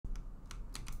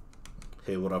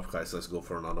Hey, what up, guys? Let's go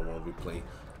for another one. We'll be playing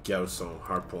Garrison,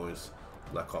 Hardpoint,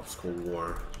 Black Ops Cold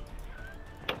War.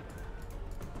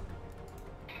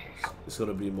 It's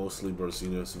gonna be mostly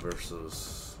Brazilians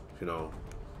versus, you know,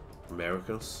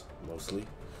 Americans, mostly.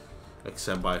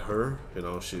 Except by her, you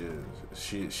know,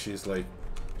 she's like,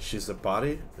 she's the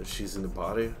body, she's in the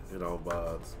body, you know,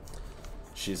 but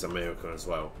she's American as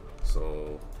well.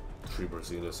 So 3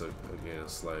 Brazilians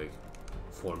against like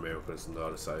 4 Americans on the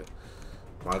other side.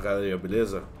 Mas galera,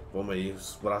 beleza? Vamos aí,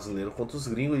 os brasileiros contra os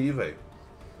gringos aí, velho.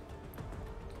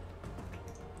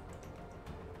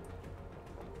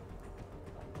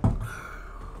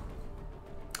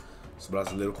 Os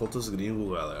brasileiros contra os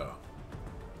gringos, galera.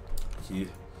 Aqui.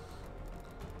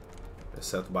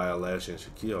 Exceto by a Legend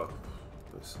aqui, ó.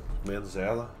 Menos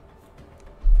ela.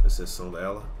 Exceção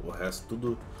dela. O resto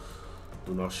tudo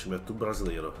do nosso time é tudo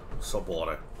brasileiro. Só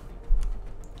bora.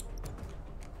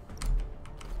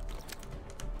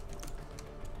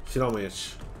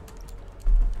 Finalmente.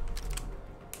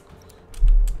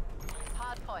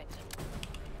 Hardpoint.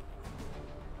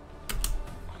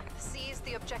 Seize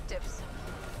the objectives.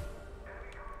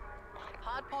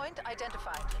 Hardpoint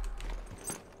identified.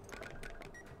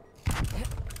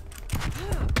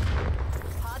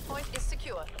 Hardpoint is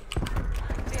secure.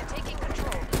 We are taking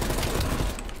control.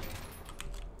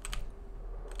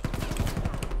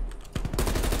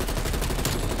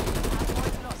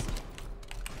 Hardpoint lost.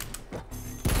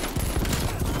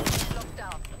 Locked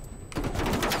down.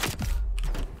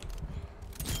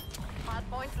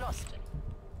 Hardpoint lost. Hardpoint is secure.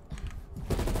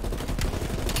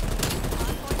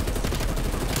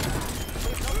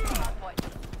 We've lost the hardpoint.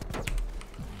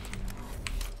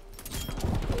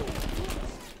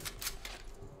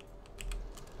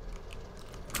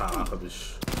 Caraca,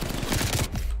 bicho.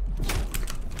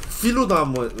 Filho da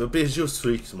mãe, eu perdi os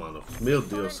streaks, mano. Meu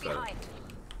Deus, cara.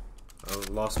 I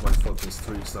lost my fucking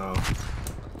streaks now.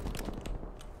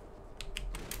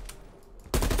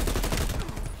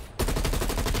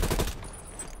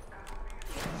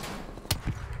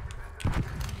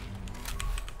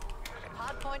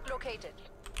 Hardpoint located.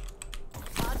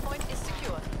 Hardpoint is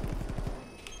secure.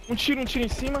 Um tiro em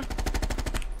cima.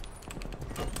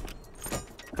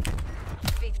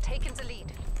 We've taken the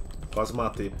lead. Quase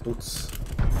matei, putz.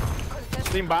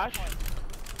 Tem embaixo.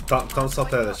 Tá no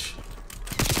satélite.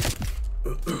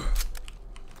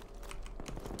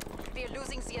 We are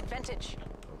losing the advantage.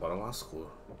 Agora lascou.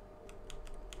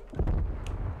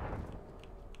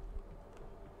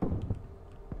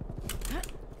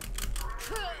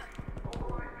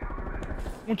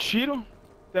 Um tiro.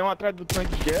 Tem um atrás do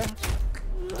tanque de guerra.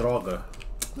 Droga.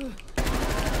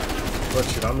 Vou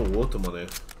atirar no outro, mané.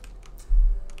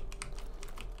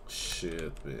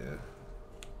 Shit, man.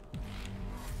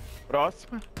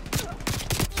 Próxima.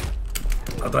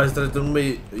 Atrás no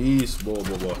meio. Isso, boa.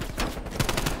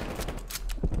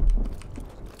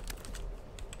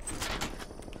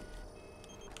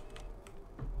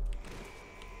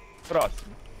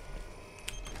 Próxima.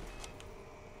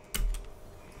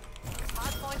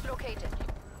 Hardpoint located.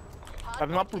 Tá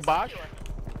vindo lá por baixo.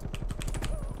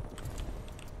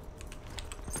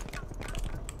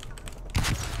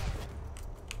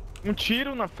 Um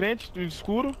tiro na frente do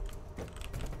escuro.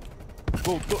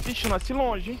 Voltou. Ixi, eu nasci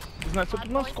longe, hein? Eles nasceu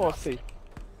tudo nas costas aí.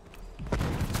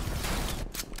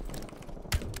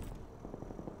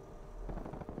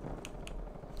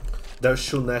 There's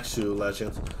two next to you,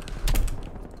 Legend.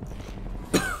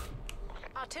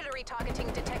 Artillery targeting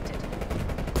detected.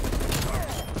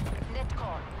 Net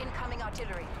call. Incoming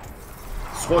artillery.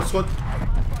 Squad.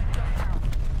 Hardpoint locked down.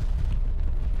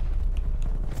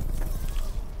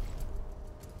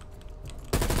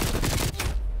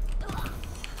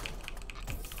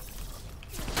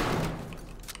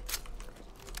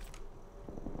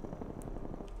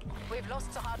 We've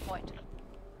lost the hardpoint.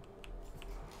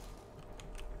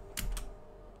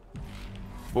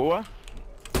 Boa.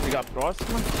 Vou pegar a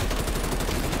próxima.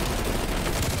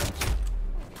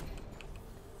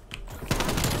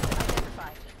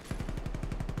 Identified.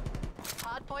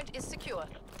 Hardpoint is secure.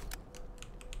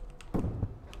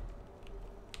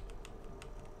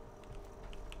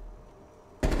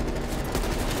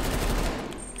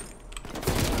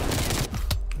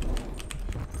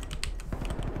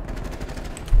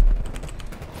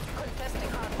 Contesting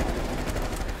hardpoint.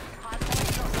 Hardpoint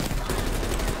lost.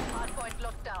 Hardpoint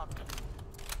locked down.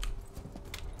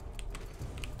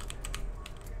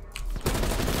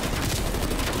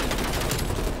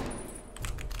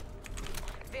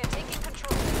 We are taking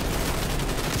control.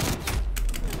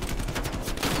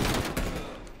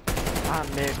 Ah,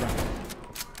 merda.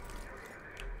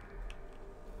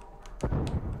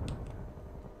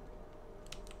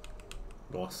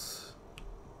 Nossa.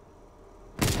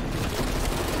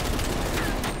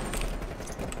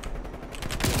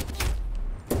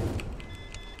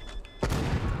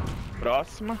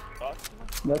 Próxima.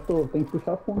 Já tô, tem que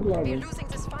puxar fundo lá, We're velho. losing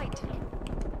this fight.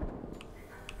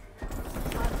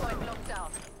 Hardpoint locked down.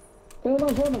 Caiu na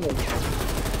zona, velho.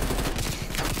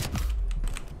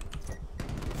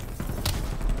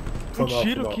 Um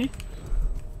tiro aqui.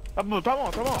 Tá bom.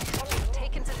 We've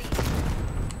taken the lead.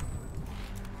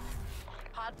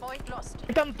 Hardpoint lost.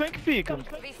 Quem tá no tanque fica.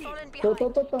 We've fallen Tô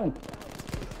behind. tanque.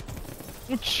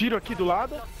 Um tiro aqui do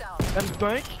lado. Locked down. É no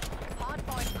tanque.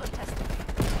 Hardpoint contested.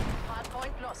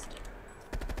 Hardpoint lost.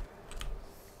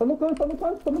 Tá no canto.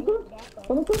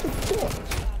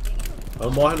 Ela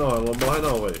não morre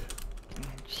não, velho.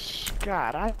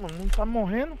 Caralho, mano, não tá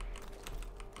morrendo.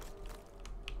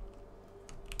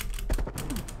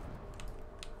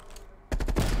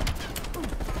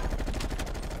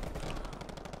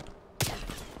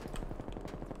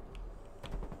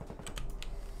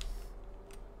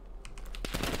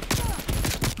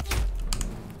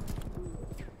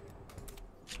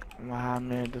 Ah,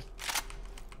 merda.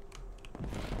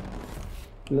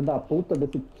 Filho da puta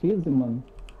desse cheese, mano.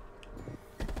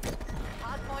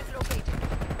 Hardpoint located.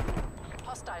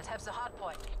 Hostiles have the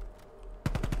hardpoint.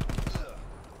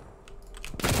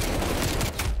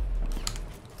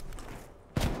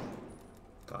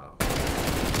 Tá.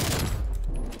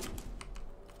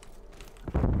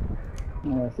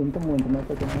 Sinto muito, mas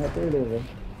essa aqui não vai perder, velho.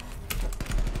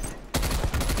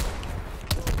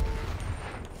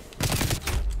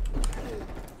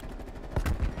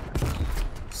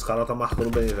 Os caras tá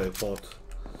marcando bem, velho. Ponto.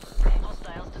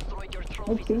 Hostiles destroyed your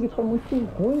O trophy ping tá muito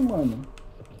ruim, mano.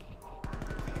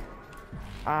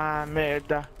 Ah,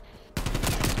 merda.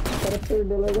 O cara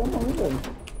perdeu legal não, velho.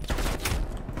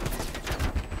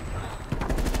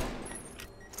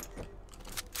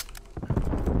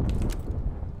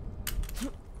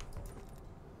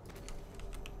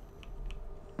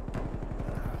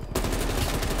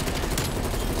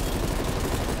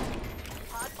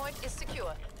 Hardpoint is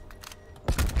secure.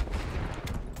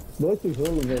 2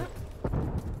 tijolos, velho.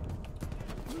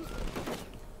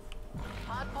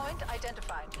 Hardpoint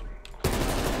identified.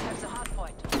 Have the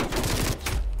hardpoint.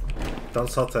 Tá no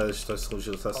satélite, tá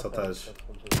escondido, tá no satélite.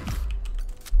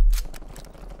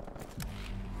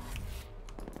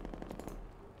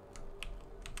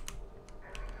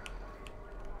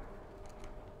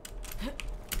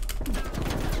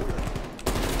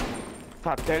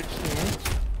 Satélite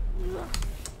nenhum.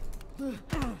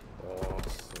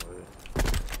 Nossa, velho.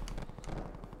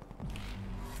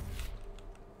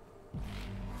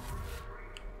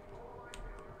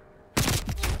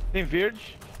 Tem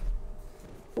verde.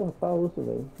 Porra, tá osso,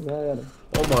 velho. Já era.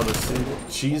 Ô, mano,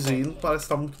 esse cheese aí não parece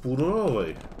estar muito puro não,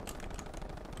 velho.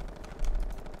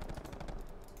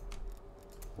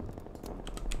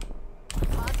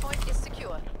 Hardpoint is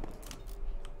secure.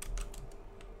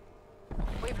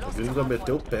 We've O lost the gringo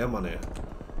meteu o hardpoint. pé, mané.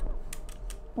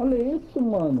 Olha isso,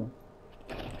 mano.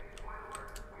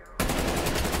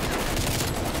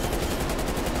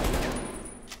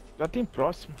 Já tem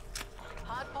próximo.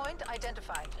 Hardpoint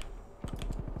identified.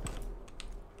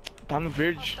 Tá no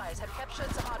verde. Hostiles have captured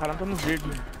the Caramba, tá hardpoint. no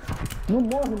verde. Não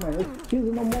morre, mano. Esse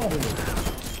cheese não morre, velho.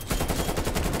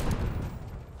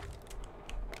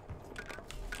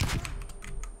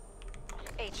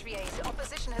 HVA, the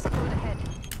opposition has pulled ahead.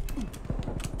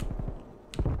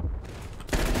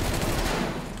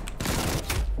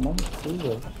 Tomar no cu,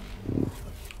 velho.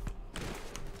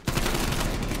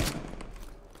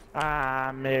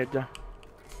 Ah, merda.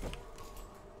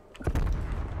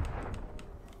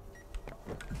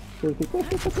 Por que eu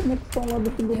achei essa conexão lá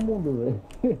do fim do mundo, velho?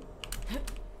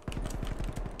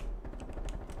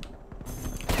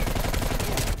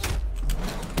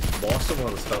 Nossa,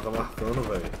 mano, os caras tá marcando,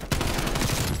 velho.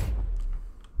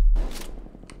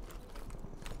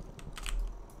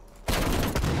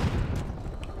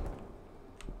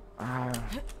 Ah.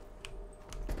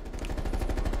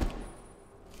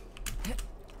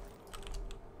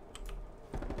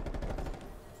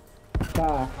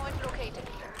 Tá. Point located.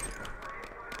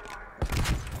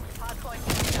 Hardpoint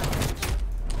is down.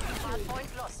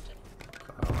 Hardpoint lost.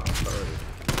 Caraca, velho.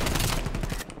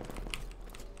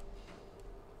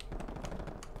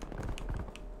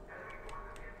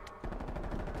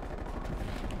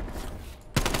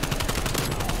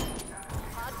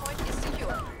 Hardpoint is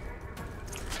secure.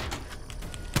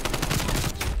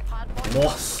 Hardpoint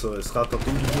Nossa, esse cara tá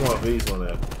tudo de uma vez,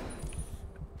 mané.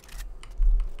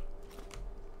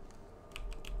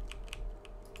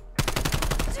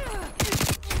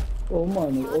 Ô,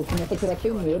 mano, eu começo a tirar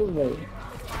primeiro, velho.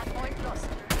 hardpoint lost.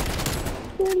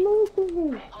 Tô louco,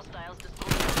 velho. Hostiles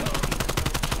destroyed.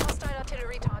 Hostile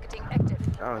artillery targeting active.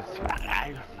 Nossa,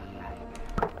 caralho.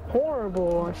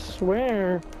 Horrible, I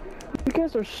swear. You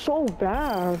guys are so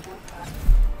bad.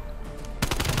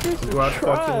 This is trash.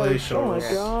 Congratulations. Oh my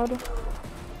god.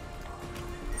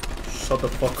 Shut the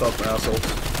fuck up, assholes.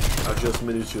 I just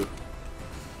muted you.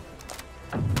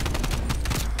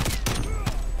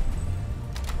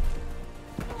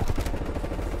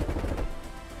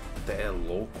 Cê é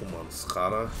louco, mano. Os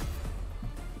caras.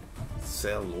 Cê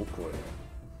é louco, velho.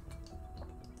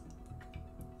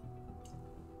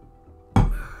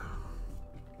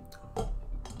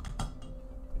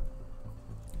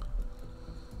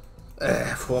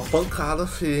 É, foi uma pancada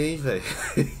feia, hein, velho.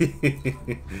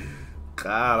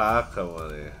 Caraca,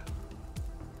 mano.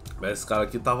 Mas esse cara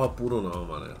aqui tava puro não,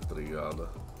 mano. Tá ligado?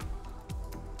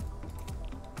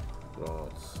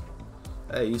 Pronto.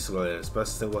 É isso, galera. Espero que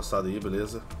vocês tenham gostado aí,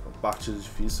 beleza? Uma partida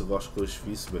difícil, eu gosto de coisas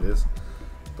difíceis, beleza?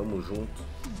 Tamo junto.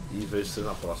 E vejo vocês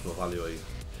na próxima. Valeu aí.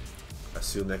 I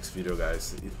see you next video,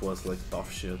 guys. It was like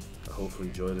tough shit. I hope you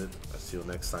enjoyed it. I see you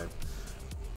next time.